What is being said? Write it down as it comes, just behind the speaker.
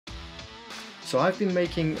So I've been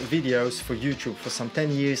making videos for YouTube for some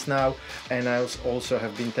 10 years now, and I also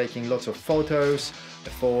have been taking lots of photos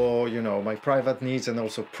for, you know, my private needs, and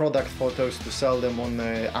also product photos to sell them on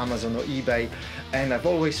Amazon or eBay. And I've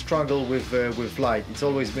always struggled with light. It's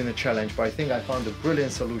always been a challenge, but I think I found a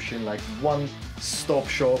brilliant solution, like one-stop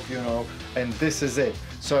shop, you know, and this is it.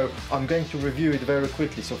 So I'm going to review it very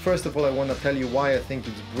quickly. So first of all, I want to tell you why I think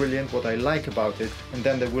it's brilliant, what I like about it, and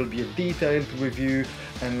then there will be a detailed review,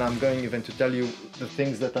 and I'm going even to tell you the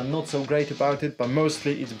things that are not so great about it, but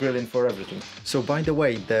mostly it's brilliant for everything. So by the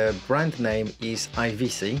way, the brand name is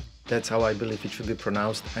IVISII. That's how I believe it should be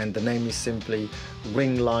pronounced, and the name is simply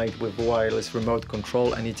ring light with wireless remote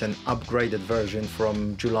control, and it's an upgraded version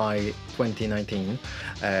from July 2019,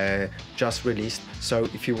 just released. So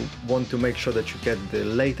if you want to make sure that you get the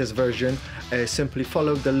latest version, simply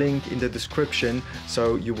follow the link in the description,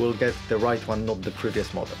 so you will get the right one, not the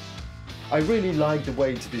previous model. I really like the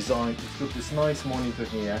way it's designed. It's got this nice monitor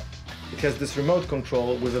here. It has this remote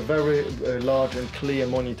control with a very large and clear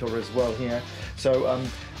monitor as well here. So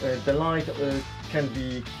the light can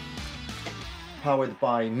be powered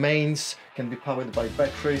by mains, can be powered by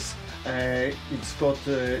batteries. It's got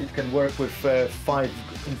it can work with five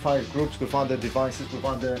groups, with other devices, with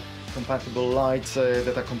other compatible lights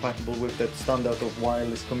that are compatible with that standard of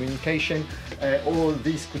wireless communication. All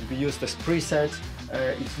these could be used as presets.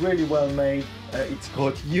 It's really well made. It's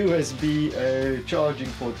got USB charging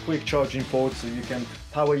port, quick charging port, so you can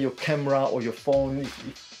power your camera or your phone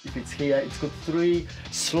if it's here. It's got 3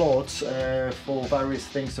 slots for various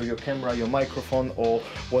things, so your camera, your microphone, or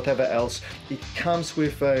whatever else. It comes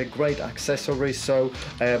with great accessories, so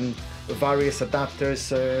various adapters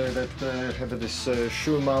that have this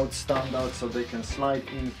shoe mount standard, so they can slide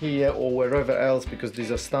in here or wherever else, because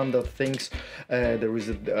these are standard things. There is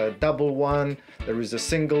a double one, there is a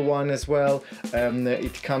single one as well.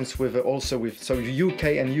 It comes with also with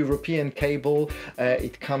UK and European cable.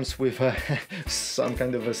 It comes with some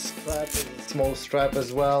kind of a strap, small strap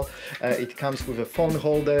as well. It comes with a phone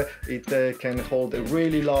holder. It can hold a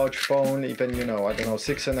really large phone, even, you know, I don't know,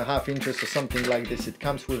 6.5 inches or something like this. It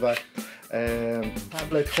comes with a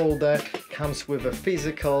tablet holder, comes with a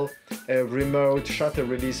physical remote shutter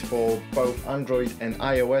release for both Android and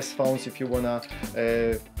iOS phones if you wanna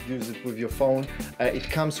use it with your phone. It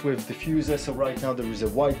comes with diffuser, so right now there is a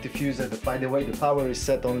white diffuser, but by the way the power is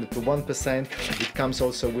set only to 1%. It comes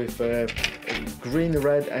also with green,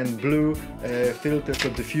 red and blue filters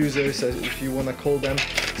or diffusers, if you wanna call them,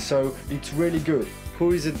 so it's really good.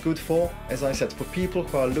 Who is it good for? As I said, for people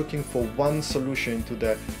who are looking for one solution to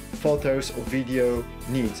the photos or video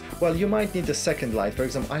needs. Well, you might need a second light. For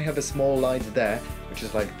example, I have a small light there, which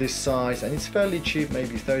is like this size, and it's fairly cheap,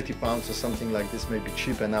 maybe 30 pounds or something like this, maybe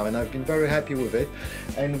cheaper now, and I've been very happy with it.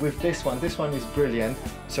 And with this one is brilliant,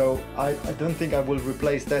 so I don't think I will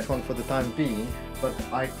replace that one for the time being, but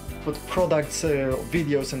for products,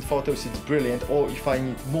 videos and photos, it's brilliant. Or if I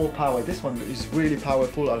need more power, this one is really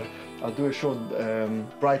powerful. I'll do a short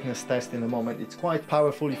brightness test in a moment. It's quite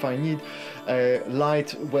powerful if I need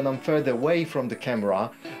light when I'm further away from the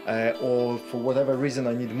camera, or for whatever reason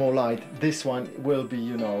I need more light. This one will be,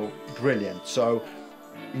 you know, brilliant. So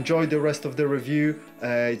enjoy the rest of the review.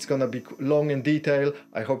 It's gonna be long and detailed.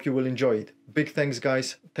 I hope you will enjoy it. Big thanks,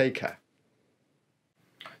 guys. Take care.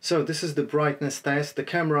 So this is the brightness test. The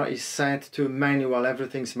camera is set to manual.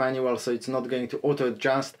 Everything's manual, so it's not going to auto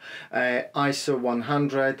adjust. ISO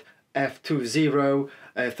 100. f2.0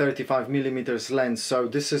 35mm lens, so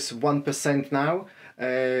this is 1% now,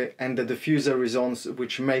 and the diffuser is on,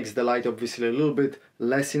 which makes the light obviously a little bit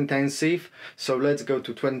less intensive. So let's go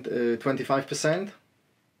to 25%.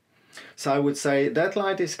 So I would say that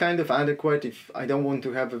light is kind of adequate. If I don't want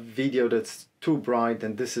to have a video that's too bright,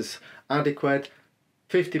 then this is adequate.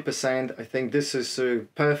 50%, I think this is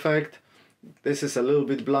perfect. This is a little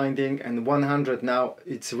bit blinding, and 100 now,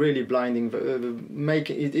 it's really blinding,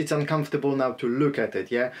 it's uncomfortable now to look at it,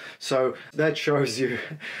 yeah? So that shows you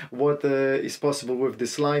what is possible with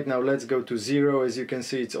this light. Now let's go to 0. As you can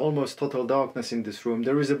see, it's almost total darkness in this room.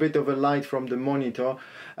 There is a bit of a light from the monitor.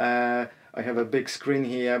 I have a big screen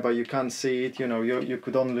here, but you can't see it, you know, you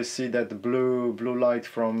could only see that blue light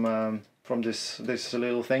from this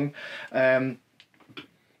little thing.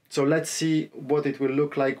 So let's see what it will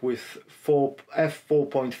look like with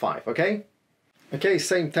f4.5, okay? Okay,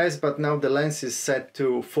 same test, but now the lens is set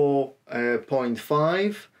to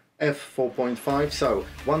 4.5, f4.5, so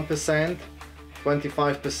 1%,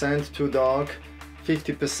 25% too dark,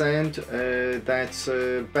 50%, that's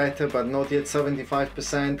better, but not yet,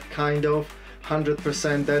 75% kind of,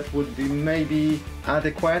 100%, that would be maybe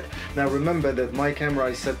adequate. Now remember that my camera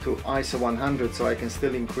is set to ISO 100, so I can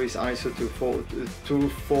still increase ISO to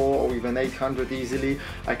 4 or even 800 easily.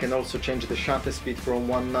 I can also change the shutter speed from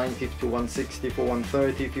 190 to 160 for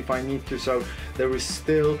 130 if I need to, so there is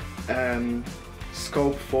still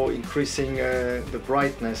scope for increasing the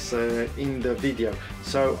brightness in the video.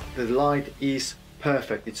 So the light is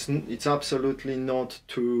perfect. It's absolutely not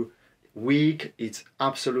too weak. It's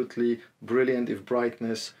absolutely brilliant if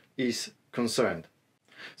brightness is concerned.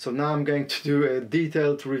 So now I'm going to do a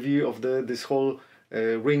detailed review of this whole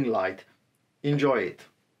ring light. Enjoy it.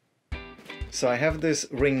 So I have this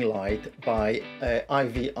ring light by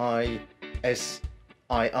IVISII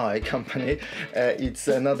company. It's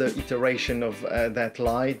another iteration of that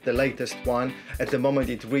light, the latest one. At the moment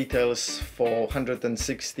it retails for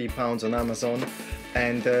 £160 on Amazon,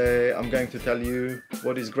 and I'm going to tell you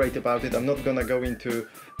what is great about it. I'm not gonna go into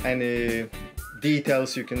any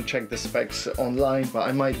details, you can check the specs online, but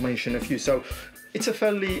I might mention a few. So it's a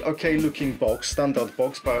fairly okay looking box, standard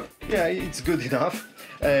box, but yeah, it's good enough.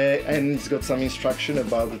 And it's got some instruction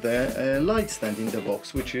about the light stand in the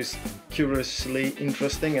box, which is curiously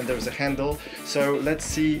interesting, and there's a handle. So let's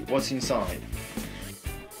see what's inside.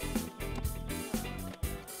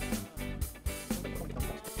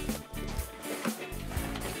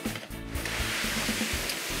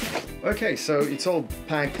 Okay, so it's all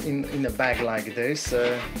packed in a bag like this.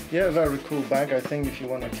 Yeah, very cool bag, I think, if you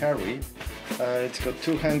want to carry. It's got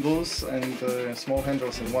two handles and small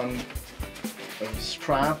handles and one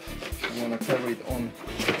strap if you want to carry it on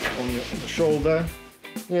your shoulder.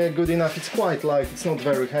 Yeah, good enough. It's quite light, it's not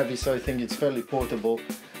very heavy, so I think it's fairly portable.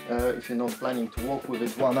 If you're not planning to walk with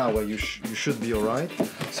it 1 hour, you should be alright.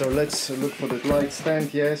 So let's look for the light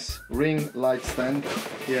stand. Yes, ring light stand.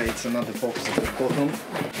 Yeah, it's another box at the bottom.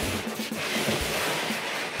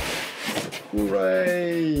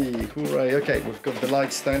 Hooray! Hooray! Okay, we've got the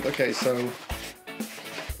light stand. Okay, so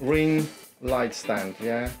ring light stand.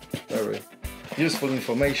 Yeah, very useful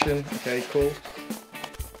information. Okay, cool.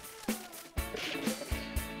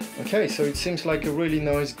 Okay, so it seems like a really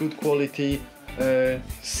nice, good quality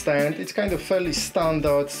stand. It's kind of fairly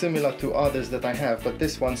standard, similar to others that I have, but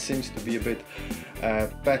this one seems to be a bit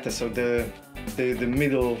better. So the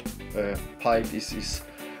middle pipe is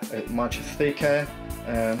much thicker.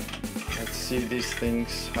 Let's see these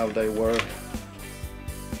things, how they work.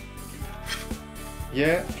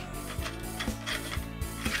 Yeah,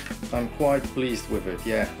 I'm quite pleased with it.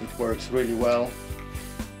 Yeah, it works really well.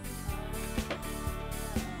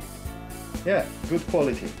 Yeah, good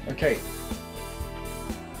quality. Okay,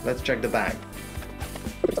 let's check the bag.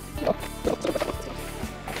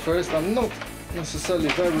 First, I'm not necessarily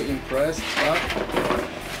very impressed, but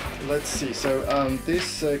let's see. So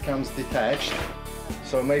this comes detached,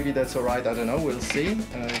 so maybe that's alright, I don't know, we'll see.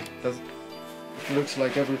 It looks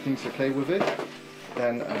like everything's okay with it.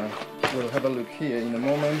 Then we'll have a look here in a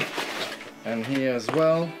moment, and here as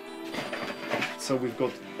well. So we've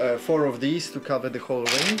got 4 of these to cover the whole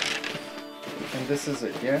ring, and this is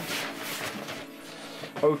it, yeah?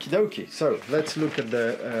 Okie dokie, so let's look at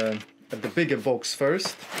the bigger box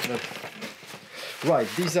first. Right,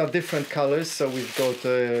 these are different colors, so we've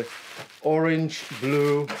got orange,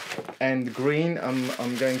 blue and green.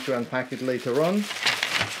 I'm going to unpack it later on.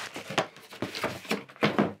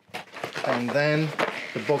 And then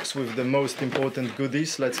the box with the most important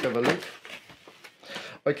goodies, let's have a look.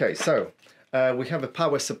 Okay, so we have a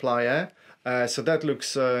power supplier, so that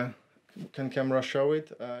looks, can camera show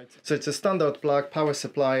it? So it's a standard plug power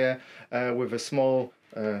supplier with a small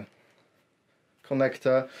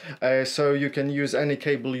connector, so you can use any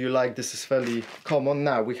cable you like. This is fairly common.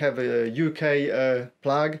 Now we have a UK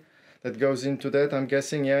plug that goes into that, I'm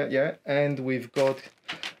guessing, yeah, and we've got,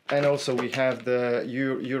 and also we have the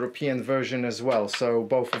European version as well, so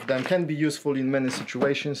both of them can be useful in many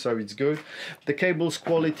situations, so it's good. The cables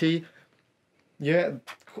quality, yeah,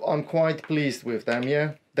 I'm quite pleased with them,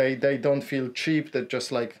 yeah, they don't feel cheap, they're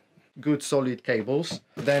just like good solid cables.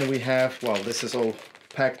 Then we have, well, this is all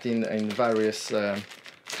packed in various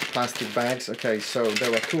plastic bags. Okay, so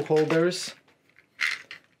there are 2 holders.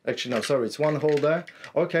 Actually, no, sorry, it's 1 holder.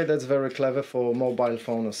 Okay, that's very clever for a mobile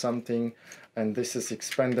phone or something. And this is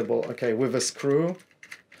expandable, okay, with a screw.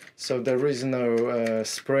 So there is no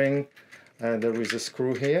spring, there is a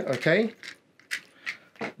screw here, okay.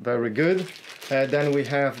 Very good. Then we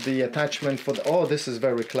have the attachment for the, oh, this is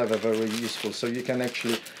very clever, very useful. So you can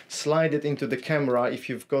actually slide it into the camera. If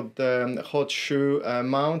you've got the hot shoe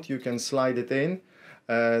mount, you can slide it in.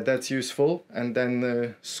 That's useful. And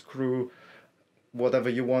then screw whatever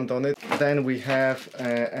you want on it. Then we have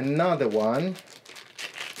another one.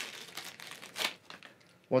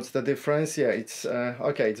 What's the difference? Yeah, it's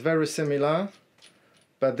okay, it's very similar,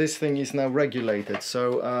 but this thing is now regulated,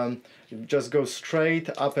 so it just goes straight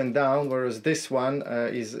up and down, whereas this one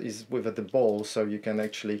is with the ball, so you can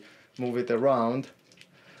actually move it around.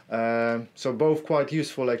 So both quite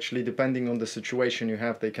useful actually, depending on the situation you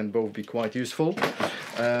have, they can both be quite useful.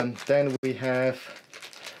 Then we have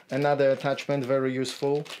another attachment, very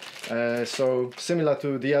useful. So similar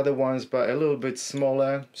to the other ones, but a little bit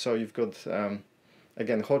smaller. So you've got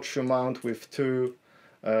again hot shoe mount with two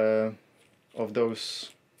of those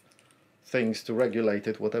things to regulate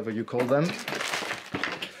it, whatever you call them.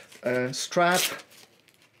 Strap,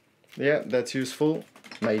 yeah, that's useful,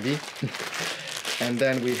 maybe. And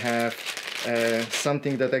then we have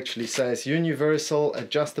something that actually says universal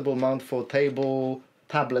adjustable mount for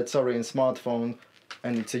tablet, sorry, and smartphone,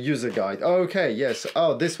 and it's a user guide. Okay, yes.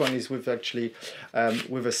 Oh, this one is with actually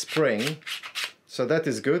with a spring, so that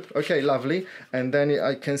is good. Okay, lovely. And then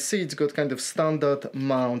I can see it's got kind of standard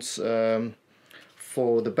mounts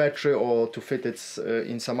for the battery or to fit it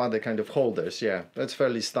in some other kind of holders. Yeah, that's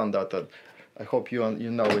fairly standard. I hope you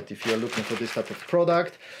know it if you're looking for this type of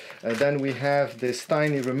product. Then we have this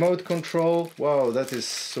tiny remote control. Wow, that is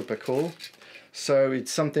super cool. So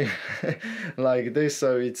it's something like this.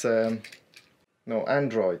 So it's no,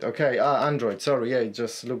 Android. Okay, Android, sorry, yeah, it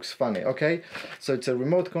just looks funny. Okay, so it's a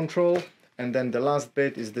remote control, and then the last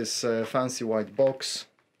bit is this fancy white box.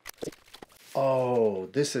 Oh,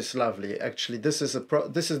 this is lovely. Actually, this is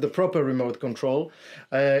the proper remote control.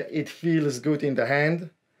 It feels good in the hand.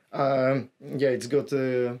 Yeah, it's got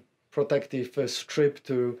a protective strip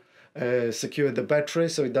to secure the battery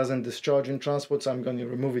so it doesn't discharge in transport, so I'm going to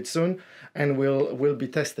remove it soon and we'll be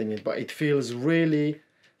testing it, but it feels really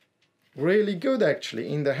good actually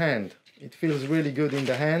in the hand. It feels really good in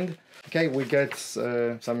the hand. Okay, we get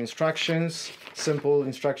some instructions, simple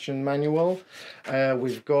instruction manual.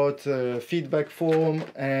 We've got feedback form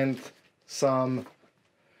and some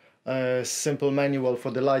simple manual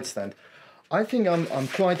for the light stand. I think I'm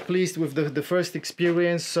quite pleased with the first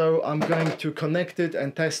experience, so I'm going to connect it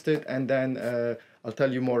and test it, and then I'll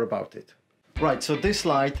tell you more about it. Right, so this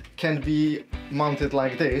light can be mounted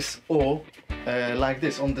like this or like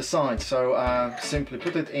this on the side. So simply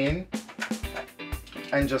put it in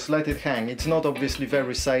and just let it hang. It's not obviously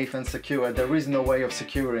very safe and secure. There is no way of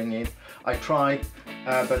securing it. I tried,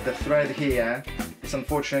 but the thread here is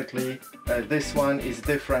unfortunately, this one is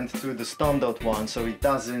different to the standard one, so it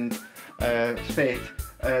doesn't fit.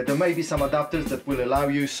 There may be some adapters that will allow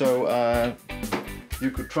you, so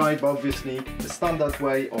you could try it, but obviously the standard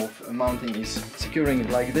way of mounting is securing it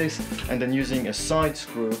like this and then using a side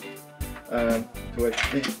screw to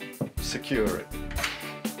actually secure it.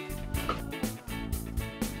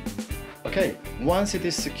 Okay, once it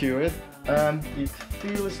is secured, it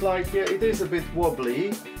feels like, yeah, it is a bit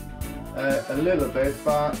wobbly, a little bit,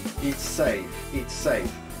 but it's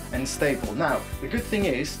safe and stable. Now, the good thing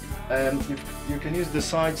is, you can use the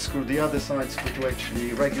side screw, the other side screw, to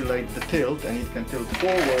actually regulate the tilt, and it can tilt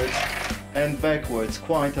forwards and backwards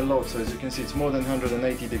quite a lot. So as you can see, it's more than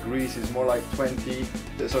 180 degrees. It's more like 220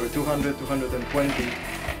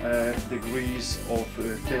 degrees of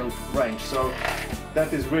tilt range. So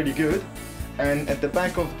that is really good. And at the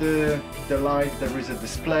back of the light there is a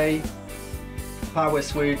display, power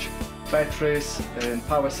switch, batteries and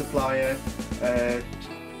power supplier,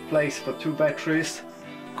 place for 2 batteries,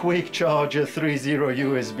 quick charger 3.0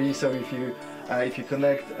 USB. So if you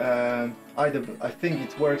connect either, I think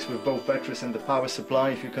it works with both batteries and the power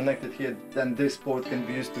supply. If you connect it here, then this port can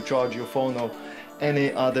be used to charge your phone or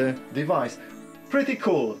any other device. Pretty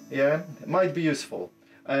cool, yeah, it might be useful.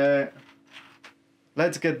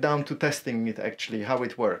 Let's get down to testing it actually, how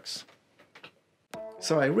it works.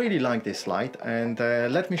 So I really like this light, and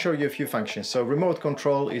let me show you a few functions. So remote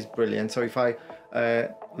control is brilliant. So if I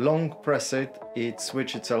long press it, it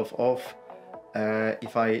switches itself off.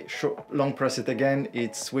 If I long press it again,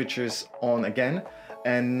 it switches on again.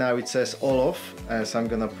 And now it says all off. So I'm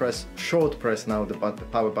gonna short press now the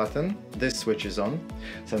power button. This switches on.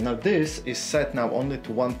 So now this is set now only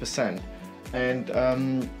to 1%.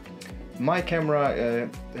 And my camera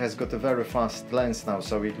has got a very fast lens now,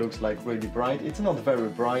 so it looks like really bright. It's not very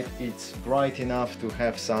bright. It's bright enough to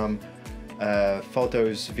have some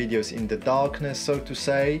photos, videos in the darkness, so to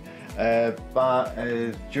say, but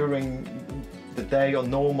during the day or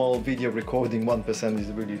normal video recording, 1% is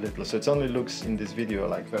really little, so it only looks in this video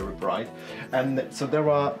like very bright. And so there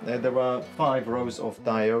are 5 rows of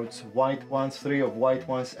diodes, white ones, 3 of white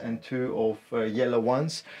ones and 2 of yellow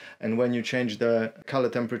ones. And when you change the color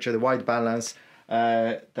temperature, the white balance,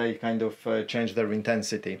 they kind of change their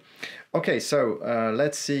intensity. Okay, so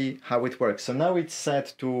let's see how it works. So now it's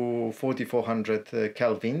set to 4400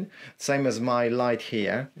 Kelvin, same as my light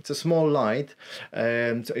here. It's a small light,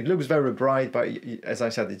 so it looks very bright, but as I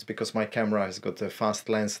said, it's because my camera has got a fast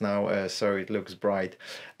lens now, so it looks bright.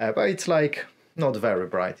 But it's like not very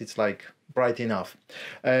bright, it's like bright enough.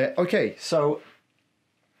 Okay, so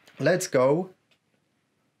let's go.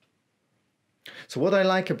 So what I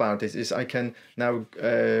like about this is I can now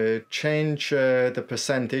change the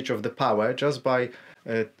percentage of the power just by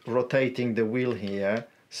rotating the wheel here.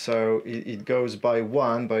 So it goes by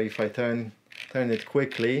 1, but if I turn it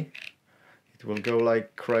quickly, it will go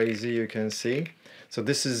like crazy, you can see. So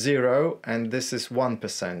this is 0 and this is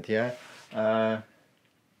 1%, yeah?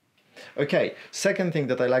 Okay, second thing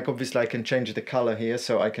that I like, obviously I can change the color here,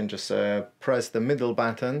 so I can just press the middle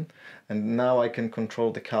button and now I can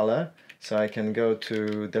control the color. So I can go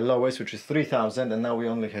to the lowest, which is 3000, and now we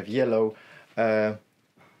only have yellow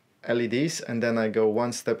LEDs, and then I go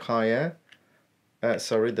one step higher.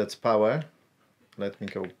 Sorry, that's power. Let me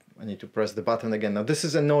go, I need to press the button again. Now this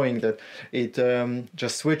is annoying that it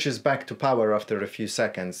just switches back to power after a few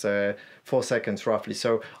seconds, 4 seconds roughly.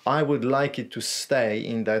 So I would like it to stay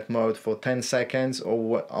in that mode for 10 seconds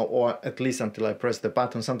or at least until I press the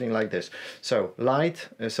button, something like this. So light,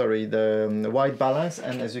 the white balance,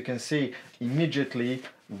 and as you can see, immediately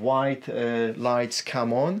white lights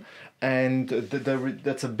come on, and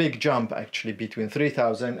that's a big jump actually between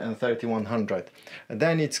 3000 and 3100. And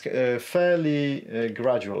then it's fairly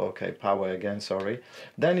gradual. Okay, power again, sorry.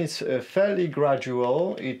 Then it's fairly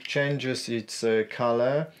gradual, it changes its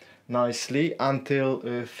color nicely until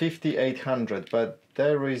 5800, but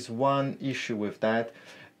there is one issue with that.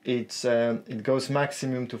 It goes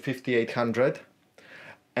maximum to 5800,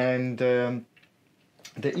 and the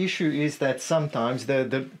issue is that sometimes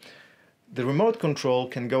the remote control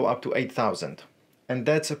can go up to 8000, and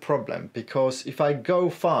that's a problem, because if I go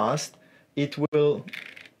fast, it will,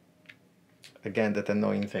 again that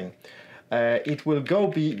annoying thing, it will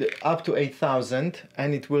go up to 8000,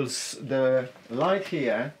 and it will, the light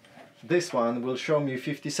here, this one will show me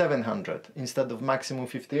 5700 instead of maximum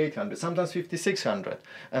 5800, sometimes 5600,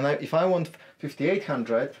 and if I want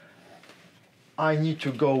 5800, I need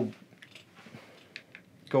to go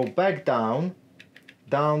back down,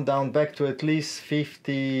 back to at least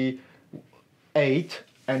 58,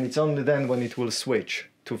 and it's only then when it will switch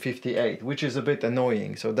to 58, which is a bit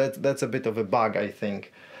annoying. So that's a bit of a bug, I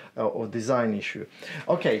think, or design issue.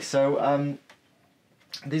 Okay, so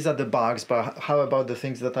these are the bugs, but how about the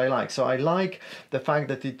things that I like? So I like the fact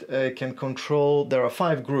that it can control, there are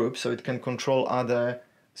 5 groups, so it can control other,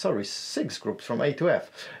 sorry, 6 groups from A to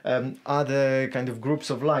F, other kind of groups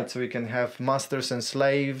of light. So you can have masters and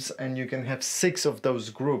slaves, and you can have 6 of those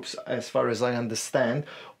groups as far as I understand,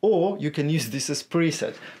 or you can use this as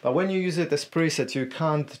preset. But when you use it as preset, you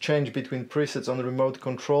can't change between presets on the remote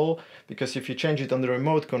control, because if you change it on the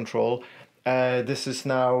remote control, this is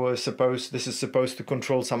now supposed to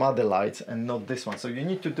control some other lights and not this one. So you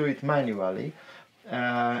need to do it manually,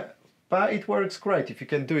 but it works great. If you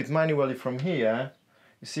can do it manually from here,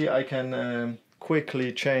 you see I can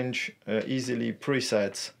quickly change easily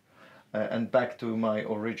presets and back to my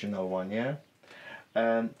original one, yeah?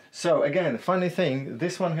 So again, funny thing,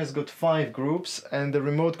 this one has got 5 groups and the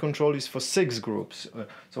remote control is for 6 groups.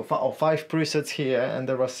 So 5 presets here and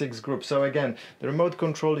there are 6 groups. So again, the remote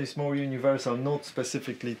control is more universal, not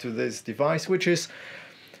specifically to this device,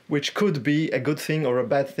 which could be a good thing or a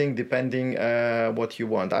bad thing depending what you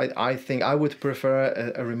want. I think I would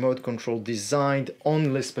prefer a remote control designed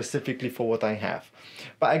only specifically for what I have.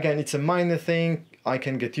 But again, it's a minor thing, I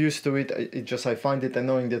can get used to it. I find it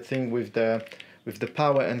annoying, the thing with the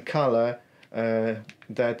power and color,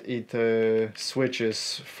 that it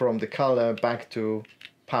switches from the color back to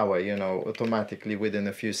power, you know, automatically within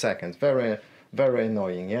a few seconds. Very, very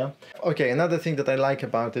annoying, yeah? Okay, another thing that I like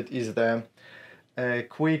about it is the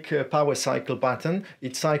quick power cycle button.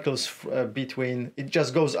 It cycles it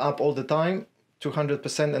just goes up all the time,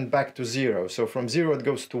 200% and back to 0. So from 0 it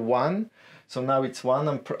goes to 1. So now it's 1.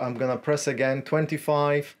 I'm gonna press again,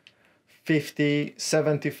 25, 50,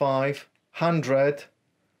 75, 100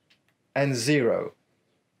 and 0,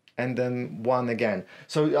 and then 1 again.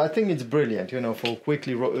 So I think it's brilliant, you know, for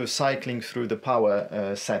quickly cycling through the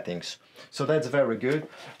power settings. So that's very good.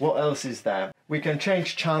 What else is there? We can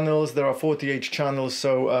change channels. There are 48 channels,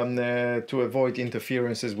 so to avoid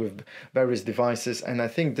interferences with various devices, and I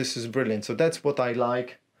think this is brilliant. So that's what I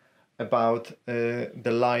like about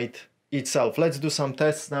the light itself. Let's do some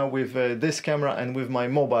tests now with this camera and with my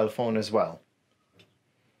mobile phone as well.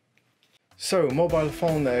 So mobile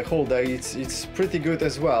phone holder, it's pretty good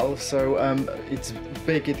as well. So it's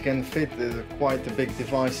big, it can fit quite a big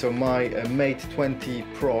device. So my Mate 20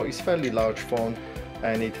 Pro is fairly large phone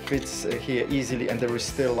and it fits here easily, and there is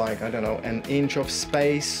still like, I don't know, an inch of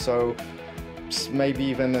space. So maybe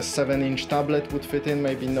even a 7-inch tablet would fit in,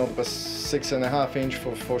 maybe not, but 6.5 inch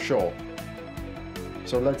for sure.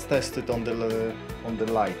 So let's test it on the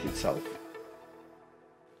light itself.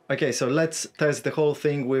 Okay, so let's test the whole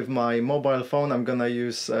thing with my mobile phone. I'm gonna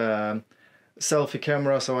use selfie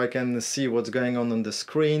camera so I can see what's going on the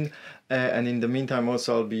screen, and in the meantime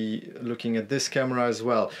also I'll be looking at this camera as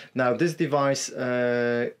well. Now this device,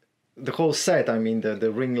 the whole set, I mean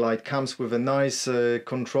the ring light, comes with a nice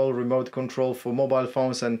remote control for mobile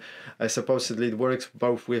phones, and supposedly it works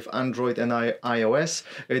both with Android and iOS.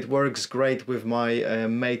 It works great with my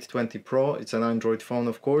Mate 20 Pro. It's an Android phone,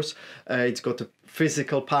 of course. It's got a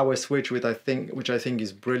physical power switch, which I think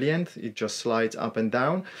is brilliant. It just slides up and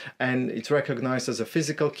down, and it's recognized as a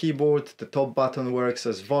physical keyboard. The top button works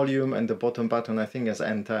as volume, and the bottom button I think as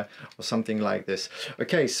enter or something like this.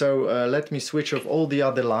 Okay, so let me switch off all the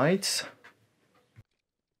other lights.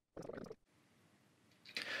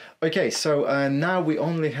 Okay, so now we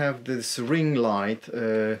only have this ring light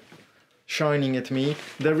shining at me.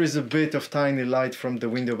 There is a bit of tiny light from the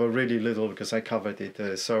window, but really little because I covered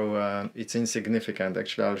it, so it's insignificant.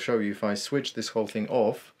 Actually, I'll show you if I switch this whole thing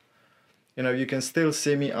off. You know, you can still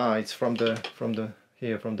see me. It's from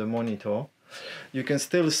the monitor. You can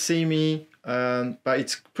still see me, but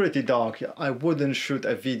it's pretty dark. I wouldn't shoot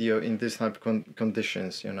a video in this type of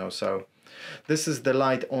conditions, you know. So this is the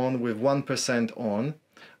light on with 1% on.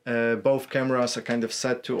 Both cameras are kind of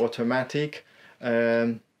set to automatic.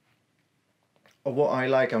 What I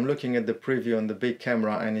like, I'm looking at the preview on the big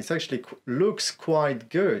camera, and it actually looks quite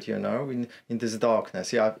good, you know, in this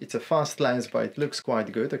darkness. Yeah, it's a fast lens, but it looks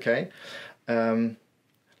quite good. Okay,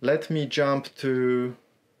 let me jump to,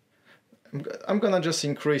 I'm gonna just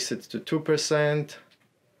increase it to 2%,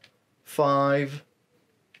 5,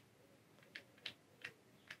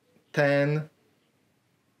 10,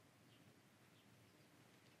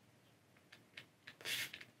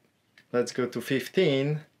 let's go to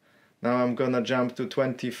 15. Now I'm gonna jump to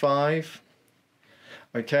 25.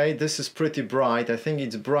 Okay, this is pretty bright. I think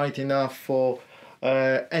it's bright enough for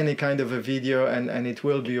any kind of a video, and it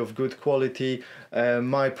will be of good quality.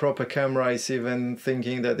 My proper camera is even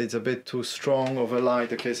thinking that it's a bit too strong of a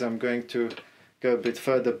light. Okay, so I'm going to go a bit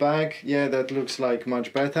further back. Yeah, that looks like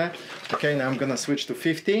much better. Okay, now I'm gonna switch to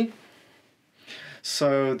 50.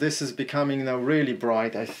 So this is becoming now really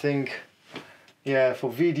bright. I think, yeah, for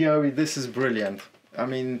video this is brilliant. I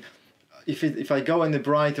mean, if I go any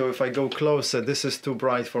brighter, or if I go closer, this is too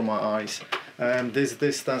bright for my eyes. And this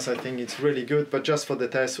distance, I think it's really good, but just for the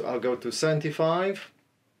test I'll go to 75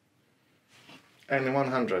 and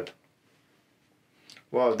 100.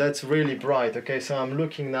 Wow, that's really bright. Okay, so I'm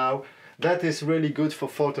looking now. That is really good for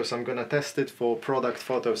photos. I'm gonna test it for product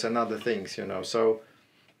photos and other things, you know. So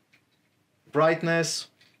brightness,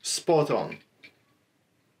 spot on.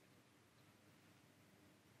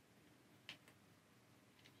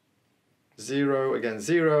 Zero, again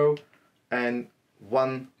 0 and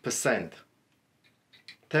 1%.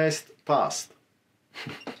 Test passed.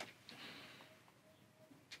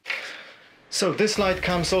 So this light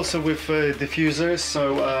comes also with diffusers,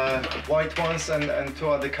 so white ones and 2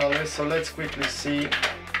 other colors. So let's quickly see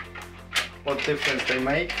what difference they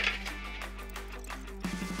make.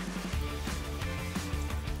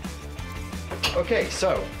 Okay,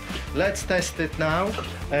 so let's test it now.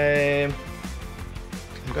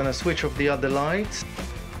 I'm gonna switch off the other lights.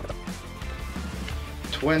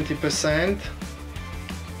 20%,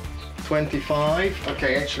 25.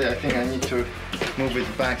 Okay, actually I think I need to move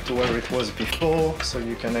it back to where it was before so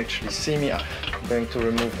you can actually see me. I'm going to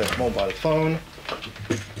remove that mobile phone.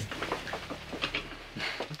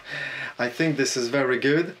 I think this is very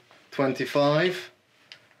good. 25,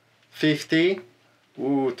 50.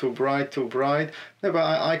 Ooh, too bright, too bright. No, but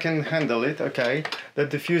I can handle it, okay. The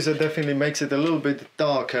diffuser definitely makes it a little bit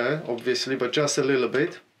darker, obviously, but just a little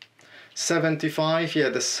bit. 75, yeah,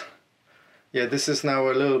 this is now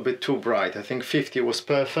a little bit too bright. I think 50 was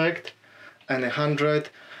perfect. And 100,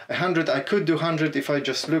 I could do 100 if I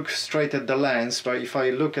just look straight at the lens, but if I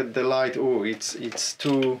look at the light, oh, it's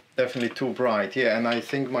definitely too bright. Yeah, and I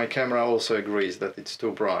think my camera also agrees that it's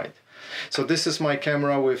too bright. So this is my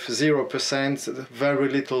camera with 0%, very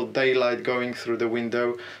little daylight going through the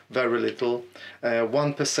window, very little.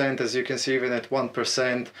 1%, as you can see, even at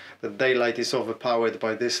 1%, the daylight is overpowered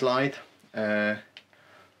by this light. And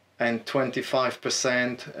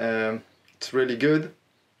 25%, it's really good.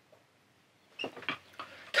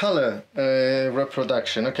 color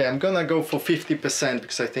reproduction. Okay, I'm gonna go for 50%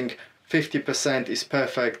 because I think 50% is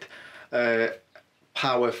perfect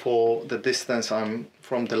power for the distance I'm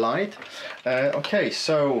from the light. Okay,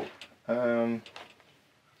 so the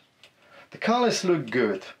colors look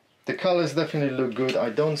good. The colors definitely look good. I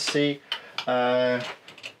don't see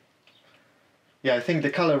yeah, I think the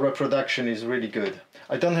color reproduction is really good.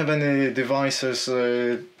 I don't have any devices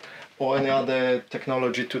or any other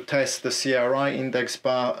technology to test the CRI index,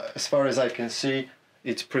 but as far as I can see,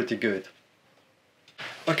 it's pretty good.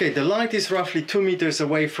 Okay, the light is roughly 2 meters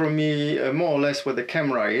away from me, more or less where the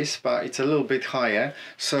camera is, but it's a little bit higher.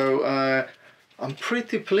 So I'm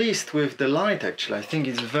pretty pleased with the light actually. I think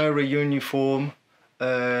it's very uniform.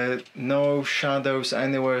 No shadows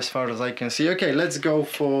anywhere as far as I can see. Okay, let's go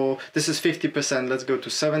for, this is 50%, let's go to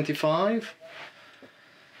 75.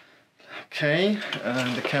 Okay,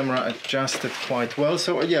 and the camera adjusted quite well.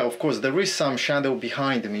 So yeah, of course there is some shadow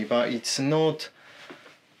behind me, but it's not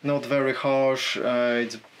very harsh.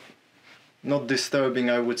 It's not disturbing,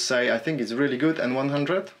 I would say. I think it's really good. And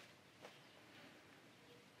 100.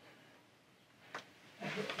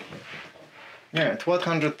 Yeah, at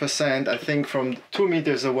 100%, I think from 2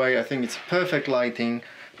 meters away, I think it's perfect lighting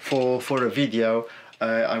for a video.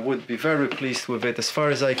 I would be very pleased with it. As far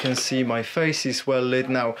as I can see, my face is well lit.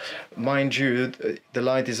 Now, mind you, the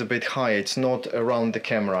light is a bit high. It's not around the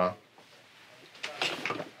camera.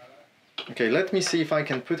 Okay, let me see if I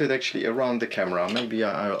can put it actually around the camera. Maybe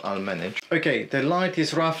I'll manage. Okay, the light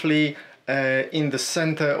is roughly in the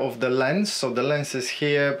center of the lens. So the lens is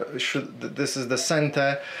here. This is the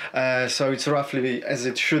center. So it's roughly as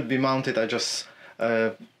it should be mounted.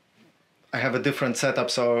 I have a different setup,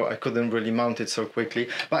 so I couldn't really mount it so quickly.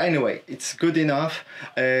 But anyway, it's good enough.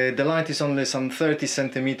 The light is only some 30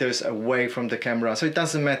 centimeters away from the camera, so it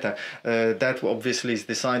doesn't matter. That obviously is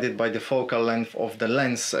decided by the focal length of the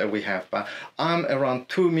lens we have. But I'm around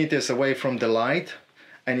 2 meters away from the light,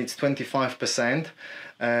 and it's 25%.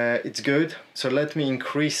 It's good. So let me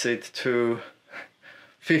increase it to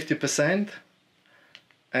 50%,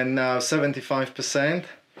 and now 75%.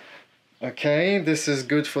 Okay, this is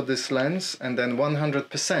good for this lens, and then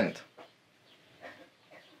 100%.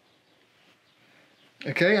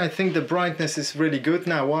 Okay, I think the brightness is really good.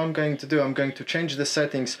 Now what I'm going to do, I'm going to change the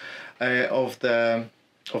settings of the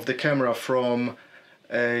camera from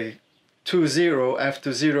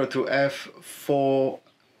f2.0 to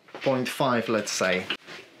f4.5, let's say.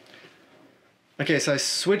 Okay, so I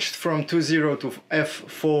switched from 2.0 to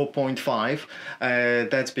f4.5.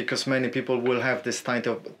 That's because many people will have this type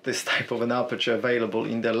of an aperture available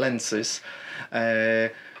in their lenses.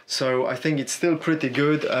 So I think it's still pretty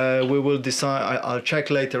good. We will decide. I'll check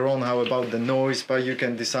later on how about the noise, but you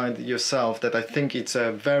can decide yourself. That I think it's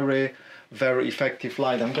a very, very effective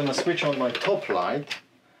light. I'm gonna switch on my top light.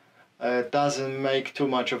 Doesn't make too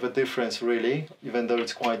much of a difference really, even though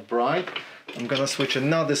it's quite bright. I'm gonna switch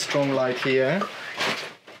another strong light here.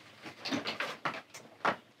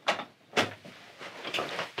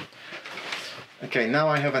 Okay, now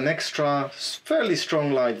I have an extra fairly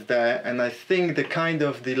strong light there, and I think the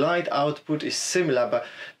light output is similar, but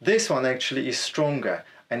this one actually is stronger,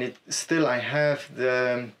 and I have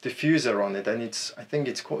the diffuser on it, and I think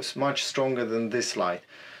it's much stronger than this light.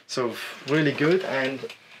 So really good.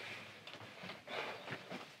 And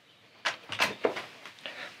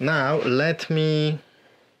now let me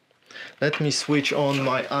switch on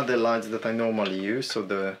my other lights that I normally use. So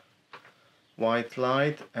the white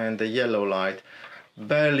light and the yellow light,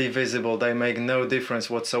 barely visible, they make no difference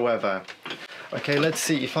whatsoever. Okay, let's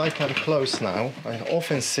see if I come close now. I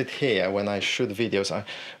often sit here when I shoot videos. I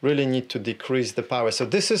really need to decrease the power. So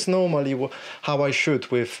this is normally how I shoot,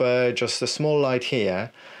 with just a small light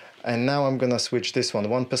here. And now I'm gonna switch this one,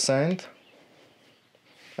 1%.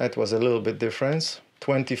 That was a little bit difference.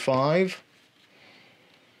 25,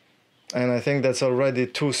 and I think that's already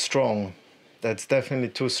too strong. That's definitely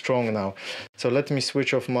too strong now. So let me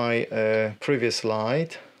switch off my previous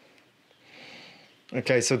light.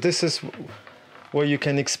 Okay, so this is what you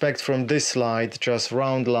can expect from this light, just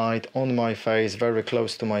round light on my face, very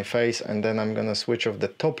close to my face, and then I'm gonna switch off the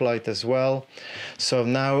top light as well. So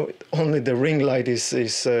now only the ring light is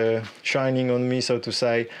shining on me, so to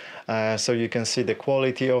say, so you can see the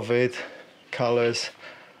quality of it. Colors,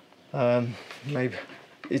 maybe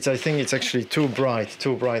I think it's actually too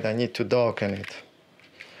bright. I need to darken it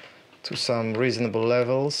to some reasonable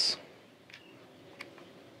levels,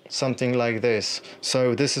 something like this.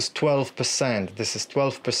 So this is 12%. This is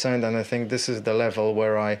 12%, and I think this is the level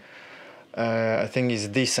where I think is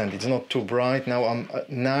decent. It's not too bright. Now I'm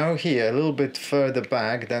here a little bit further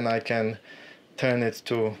back, then I can turn it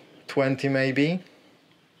to 20 maybe.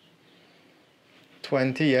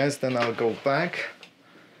 20, yes, then I'll go back.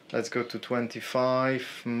 Let's go to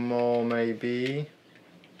 25, more maybe.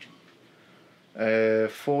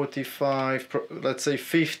 45, let's say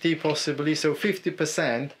 50 possibly, so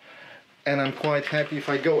 50%. And I'm quite happy if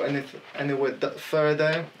I go anywhere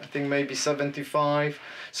further. I think maybe 75.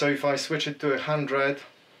 So if I switch it to 100,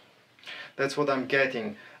 that's what I'm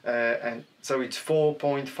getting. And so it's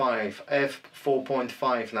 4.5, f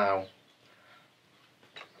 4.5 now.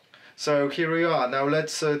 So here we are. Now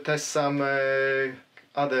let's test some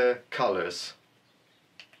other colors.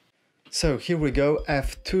 So here we go,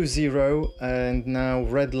 f20, and now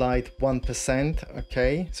red light 1%.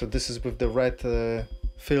 Okay, so this is with the red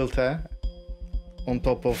filter on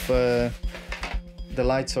top of the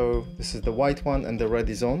light. So this is the white one and the red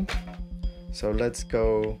is on. So let's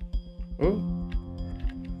go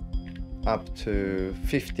up to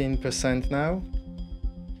 15% now.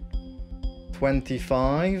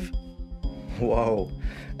 25. Wow.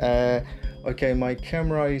 Okay, my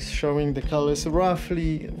camera is showing the colors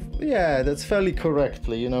roughly, yeah, that's fairly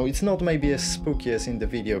correctly, you know, it's not maybe as spooky as in the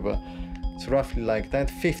video, but it's roughly like that.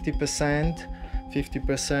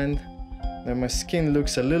 50%. Now my skin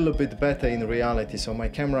looks a little bit better in reality, so my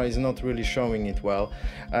camera is not really showing it well,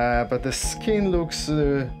 but the skin looks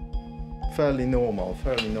fairly normal,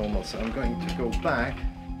 so I'm going to go back.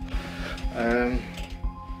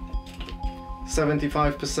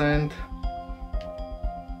 75%,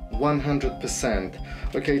 100%.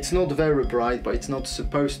 Okay, it's not very bright, but it's not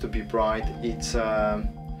supposed to be bright. It's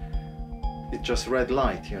just red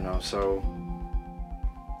light, you know, so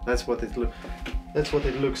that's what it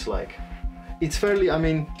looks like. It's fairly, I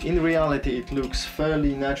mean, in reality it looks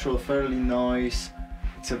fairly natural, fairly nice.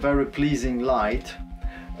 It's a very pleasing light,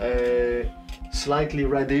 slightly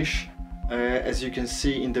reddish, as you can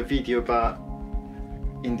see in the video, but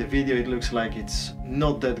in the video it looks like it's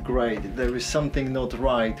not that great. There is something not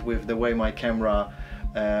right with the way my camera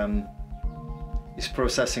is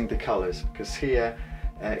processing the colors, because here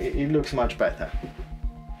it looks much better.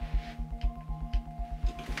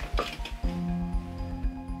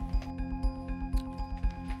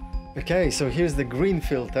 Okay, so here's the green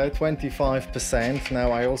filter, 25%.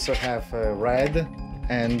 Now I also have red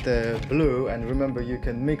and blue, and remember you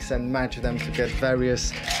can mix and match them to get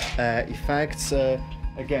various effects.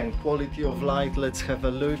 Again, quality of light, let's have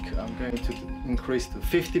a look. I'm going to increase to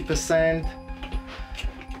 50%,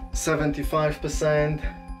 75%,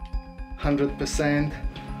 100%.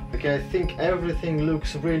 Okay, I think everything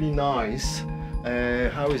looks really nice.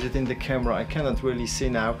 How is it in the camera? I cannot really see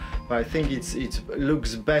now, but I think it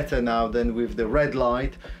looks better now than with the red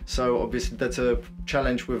light. So obviously that's a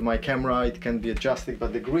challenge with my camera, it can be adjusted,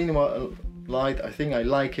 but the green light, I think I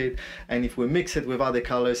like it, and if we mix it with other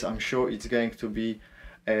colors, I'm sure it's going to be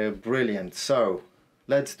brilliant. So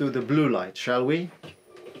let's do the blue light, shall we?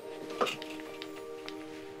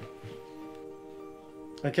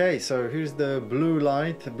 Okay, so here's the blue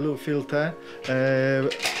light, the blue filter.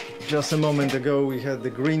 Just a moment ago we had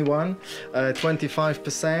the green one.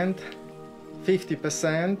 25%,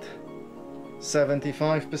 50%,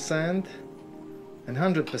 75% and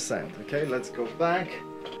 100%. Okay, let's go back.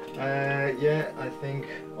 Yeah, I think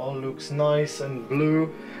all looks nice and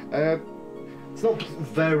blue. It's not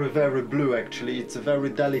very blue actually, it's a very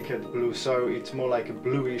delicate blue, so it's more like a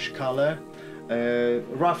bluish color.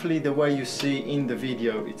 Roughly the way you see in the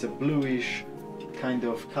video, it's a bluish kind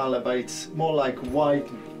of color, but it's more like white,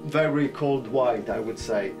 very cold white, I would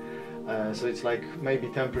say. So it's like maybe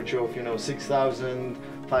temperature of, you know,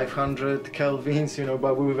 6,500 kelvins, you know,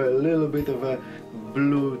 but with a little bit of a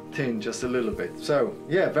blue tint, just a little bit. So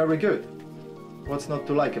yeah, very good. What's not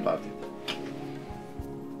to like about it?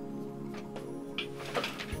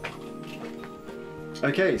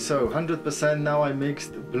 Okay, so 100% now I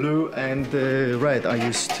mixed blue and red. I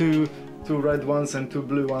used two red ones and two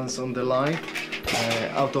blue ones on the light,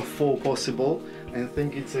 out of 4 possible. And I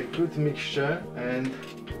think it's a good mixture and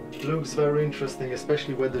looks very interesting,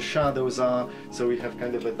 especially where the shadows are. So we have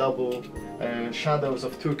kind of a double shadows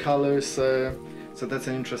of 2 colors, so that's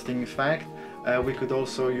an interesting effect. We could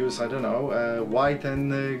also use, I don't know, white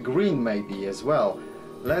and green maybe as well.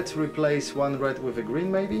 Let's replace one red with a green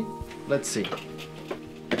maybe. Let's see.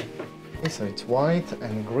 Okay, so it's white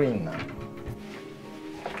and green now.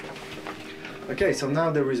 Okay, so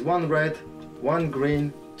now there is 1 red, 1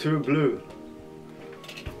 green, 2 blue.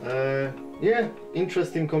 Yeah,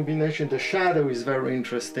 interesting combination. The shadow is very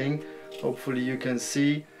interesting. Hopefully you can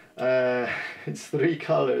see. It's 3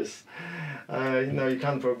 colors. You know, you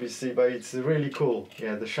can't probably see, but it's really cool.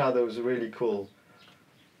 Yeah, the shadow is really cool.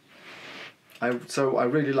 So I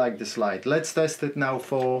really like this light. Let's test it now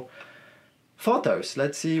for photos.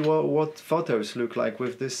 Let's see what photos look like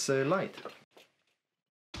with this light.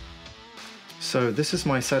 So this is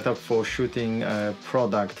my setup for shooting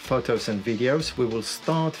product photos and videos. We will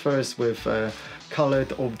start first with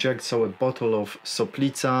colored objects, so a bottle of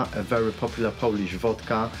Soplica, a very popular Polish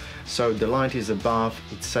vodka. So the light is above,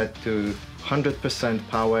 it's set to 100%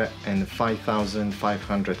 power and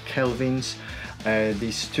 5500 kelvins.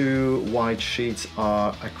 These two white sheets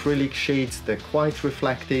are acrylic sheets, they're quite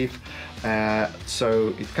reflective,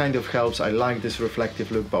 so it kind of helps. I like this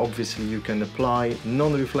reflective look, but obviously you can apply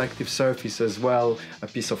non-reflective surface as well, a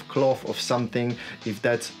piece of cloth or something, if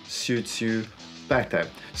that suits you better.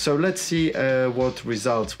 So let's see what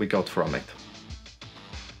results we got from it.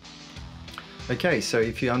 Okay, so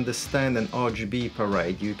if you understand an RGB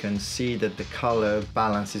parade, you can see that the color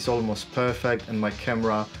balance is almost perfect, and my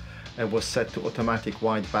camera was set to automatic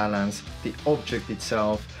white balance. The object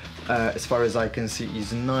itself, as far as I can see,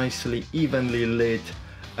 is nicely evenly lit.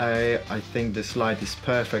 I think this light is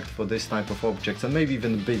perfect for this type of objects, and maybe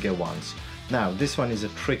even bigger ones. Now this one is a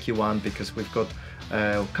tricky one because we've got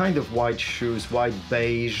kind of white shoes, white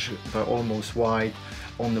beige but almost white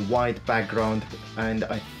on the white background, and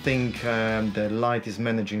I think the light is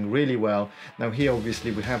managing really well. Now here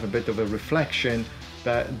obviously we have a bit of a reflection,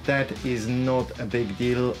 but that is not a big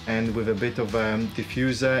deal, and with a bit of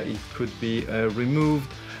diffuser it could be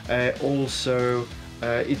removed. Also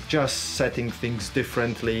it's just setting things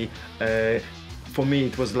differently. For me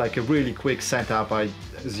it was like a really quick setup.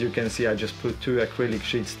 As you can see, I just put two acrylic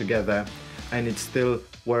sheets together and it still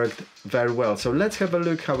worked very well. So let's have a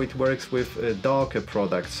look how it works with darker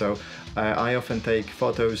products. So I often take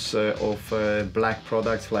photos of black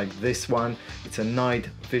products like this one. It's a night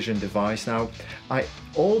vision device. Now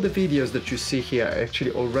all the videos that you see here are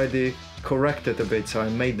actually already corrected a bit, so I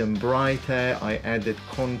made them brighter, I added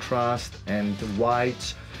contrast and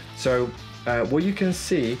whites. So what you can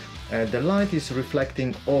see, the light is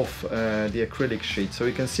reflecting off the acrylic sheet, so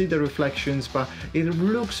you can see the reflections, but it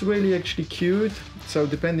looks really actually cute. So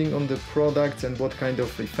depending on the product and what kind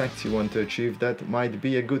of effects you want to achieve, that might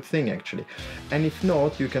be a good thing actually. And if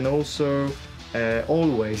not, you can also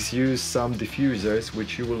always use some diffusers,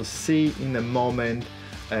 which you will see in a moment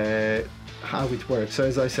how it works. So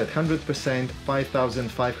as I said, 100%,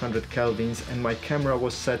 5500 kelvins, and my camera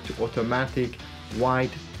was set to automatic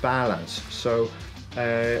white balance. So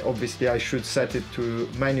obviously I should set it to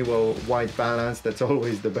manual white balance. That's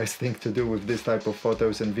always the best thing to do with this type of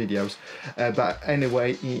photos and videos. But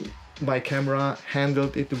anyway, my camera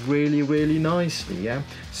handled it really nicely. Yeah.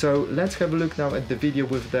 So let's have a look now at the video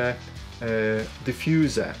with the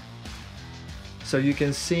diffuser. So you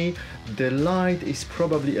can see the light is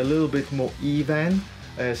probably a little bit more even,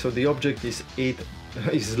 so the object is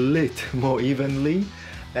lit more evenly.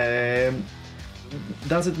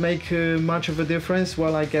 Does it make much of a difference?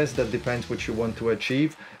 Well, I guess that depends what you want to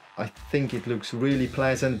achieve. I think it looks really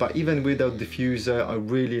pleasant, but even without diffuser I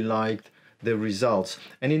really liked the results.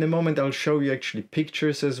 And in a moment I'll show you actually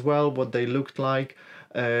pictures as well, what they looked like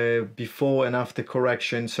before and after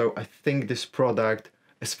correction. So I think this product,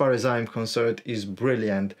 as far as I'm concerned, is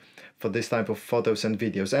brilliant for this type of photos and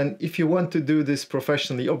videos. And if you want to do this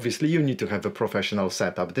professionally, obviously you need to have a professional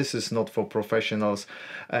setup. This is not for professionals.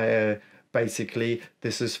 Basically,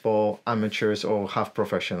 this is for amateurs or half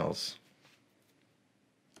professionals.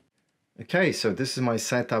 Okay, so this is my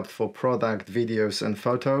setup for product, videos and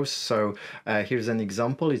photos. So here's an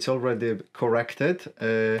example. It's already corrected.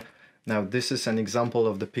 Now this is an example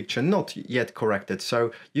of the picture not yet corrected.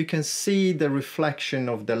 So you can see the reflection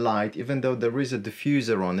of the light, even though there is a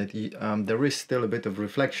diffuser on it, there is still a bit of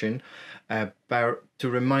reflection. But to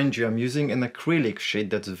remind you, I'm using an acrylic sheet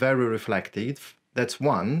that's very reflective. That's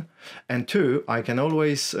one. And two, I can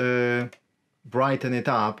always brighten it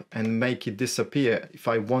up and make it disappear if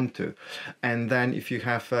I want to. And then if you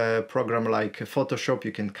have a program like Photoshop,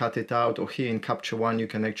 you can cut it out, or here in Capture One you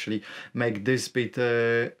can actually make this bit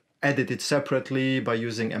edit it separately by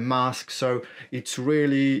using a mask. So it's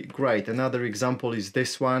really great. Another example is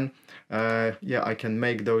this one. Yeah, I can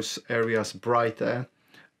make those areas brighter.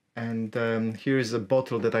 And here's a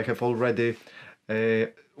bottle that I have already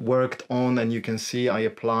worked on, and you can see I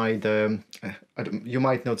applied, you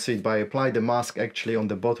might not see it, but I applied the mask actually on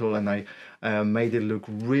the bottle, and I made it look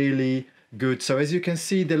really good. So as you can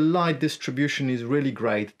see, the light distribution is really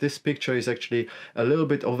great. This picture is actually a little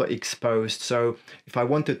bit overexposed, so if I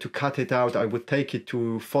wanted to cut it out, I would take it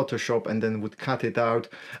to Photoshop and then would cut it out.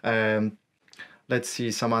 Let's see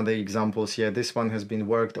some other examples here. This one has been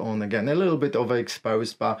worked on, again a little bit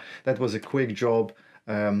overexposed, but that was a quick job.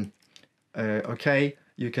 Okay,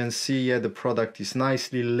 you can see the product is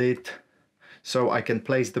nicely lit. so I can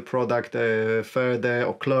place the product further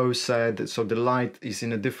or closer, so the light is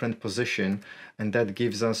in a different position, and that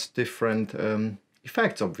gives us different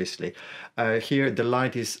effects, obviously. Here the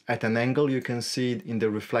light is at an angle, you can see it in the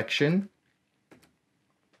reflection.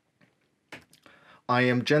 I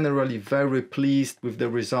am generally very pleased with the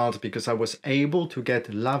results because I was able to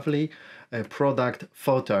get lovely product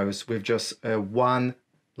photos with just one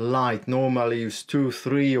light. Normally I use 2,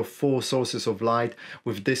 3 or 4 sources of light.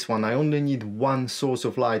 With this one I only need one source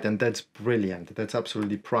of light, and that's brilliant. That's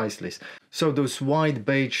absolutely priceless. So those white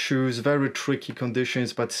beige shoes, very tricky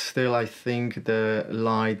conditions, but still I think the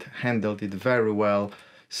light handled it very well.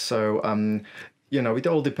 So you know, it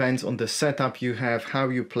all depends on the setup you have, how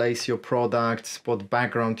you place your products, what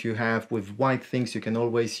background you have. With white things you can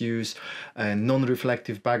always use a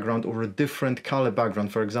non-reflective background or a different color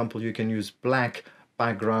background. For example, you can use black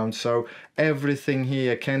background, so everything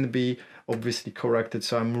here can be obviously corrected.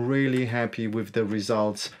 So I'm really happy with the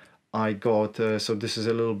results I got. So this is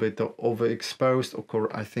a little bit overexposed,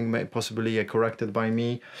 or I think possibly corrected by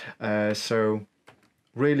me. So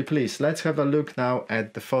really pleased. Let's have a look now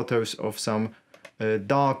at the photos of some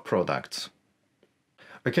dark products.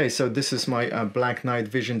 Okay, so this is my black night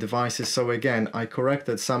vision devices. So again, I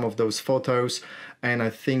corrected some of those photos, and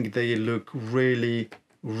I think they look really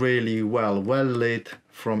well lit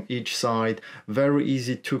from each side. Very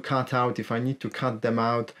easy to cut out. If I need to cut them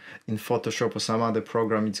out in Photoshop or some other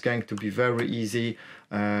program, it's going to be very easy.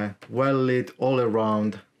 Well lit all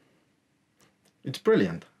around. It's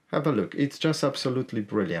brilliant. Have a look. It's just absolutely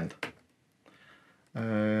brilliant.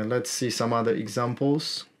 Let's see some other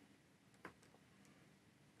examples.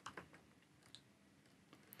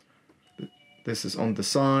 This is on the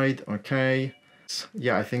side. Okay,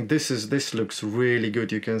 yeah, I think this looks really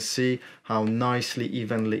good. You can see how nicely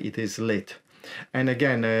evenly it is lit. And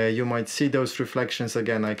again, you might see those reflections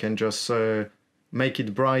again. I can just make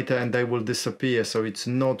it brighter and they will disappear, so it's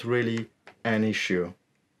not really an issue.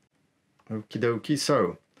 Okie dokie.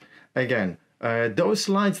 So again, those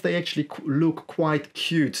lights, they actually look quite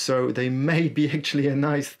cute, so they may be actually a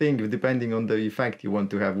nice thing depending on the effect you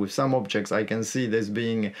want to have. With some objects I can see this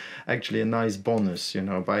being actually a nice bonus, you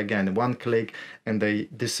know, but again, one click and they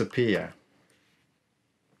disappear.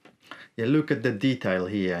 Yeah, look at the detail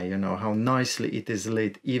here, you know, how nicely it is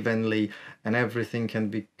lit evenly and everything can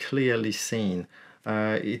be clearly seen.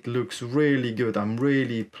 It looks really good. I'm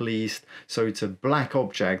really pleased. So it's a black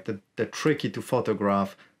object that's tricky to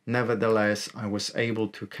photograph. Nevertheless, I was able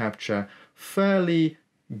to capture fairly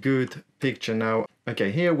good picture. Now,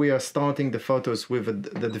 okay, here we are starting the photos with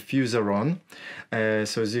the diffuser on.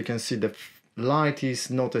 So as you can see, the light is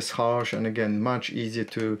not as harsh, and again, much easier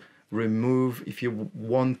to remove if you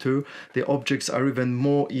want to. The objects are even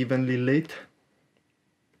more evenly lit.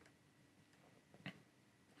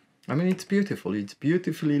 I mean, it's beautiful. It's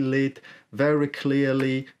beautifully lit, very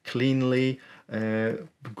clearly, cleanly,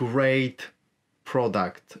 great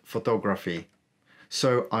product photography.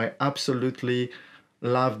 So I absolutely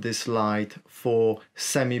love this light for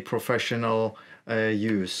semi-professional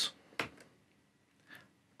use.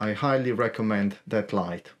 I highly recommend that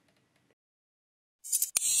light.